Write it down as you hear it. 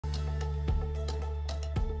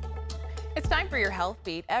Time for your health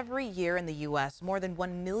beat. Every year in the U.S., more than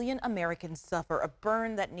 1 million Americans suffer a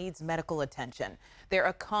burn that needs medical attention. They're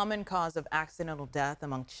a common cause of accidental death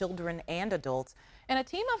among children and adults. And a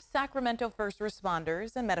team of Sacramento first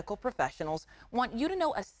responders and medical professionals want you to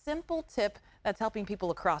know a simple tip that's helping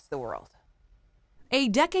people across the world. A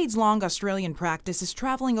decades-long Australian practice is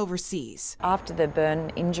traveling overseas. After the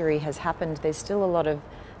burn injury has happened, there's still a lot of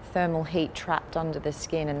thermal heat trapped under the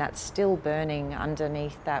skin, and that's still burning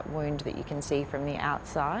underneath that wound that you can see from the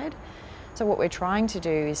outside. So what we're trying to do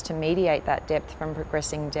is to mediate that depth from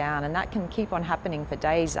progressing down, and that can keep on happening for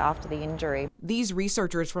days after the injury. These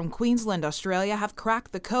researchers from Queensland, Australia have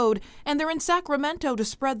cracked the code, and they're in Sacramento to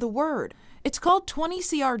spread the word. It's called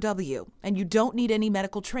 20CRW, and you don't need any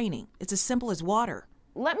medical training. It's as simple as water.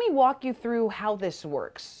 Let me walk you through how this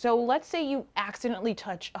works. So let's say you accidentally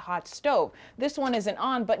touch a hot stove. This one isn't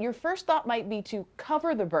on, but your first thought might be to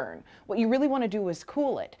cover the burn. What you really want to do is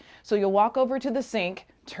cool it. So you'll walk over to the sink,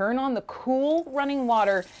 turn on the cool running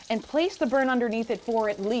water, and place the burn underneath it for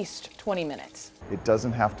at least 20 minutes. It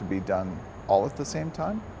doesn't have to be done all at the same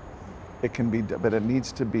time. It can be, but it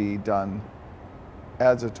needs to be done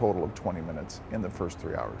as a total of 20 minutes in the first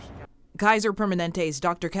 3 hours. Kaiser Permanente's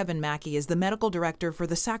Dr. Kevin Mackey is the medical director for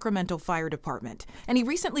the Sacramento Fire Department, and he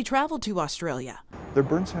recently traveled to Australia. The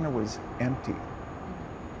burn center was empty.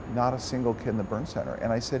 Not a single kid in the burn center.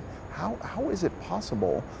 And I said, how is it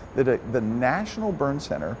possible that the National Burn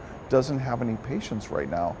Center doesn't have any patients right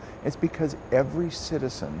now? It's because every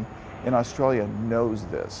citizen in Australia knows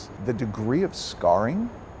this. The degree of scarring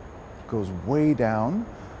goes way down.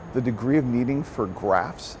 The degree of needing for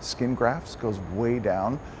grafts, skin grafts, goes way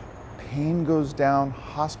down. Pain goes down,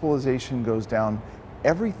 hospitalization goes down.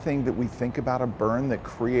 Everything that we think about a burn that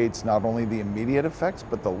creates not only the immediate effects,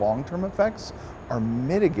 but the long-term effects are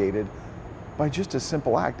mitigated by just a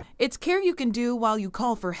simple act. It's care you can do while you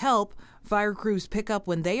call for help. Fire crews pick up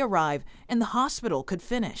when they arrive, and the hospital could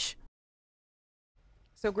finish.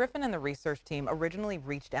 So Griffin and the research team originally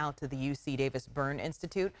reached out to the UC Davis Burn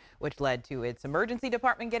Institute, which led to its emergency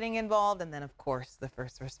department getting involved, and then, of course, the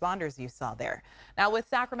first responders you saw there. Now, with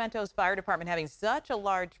Sacramento's fire department having such a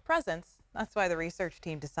large presence, that's why the research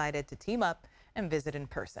team decided to team up and visit in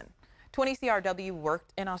person. 20CRW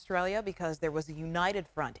worked in Australia because there was a united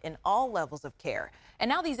front in all levels of care. And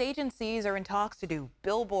now these agencies are in talks to do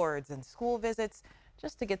billboards and school visits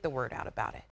just to get the word out about it.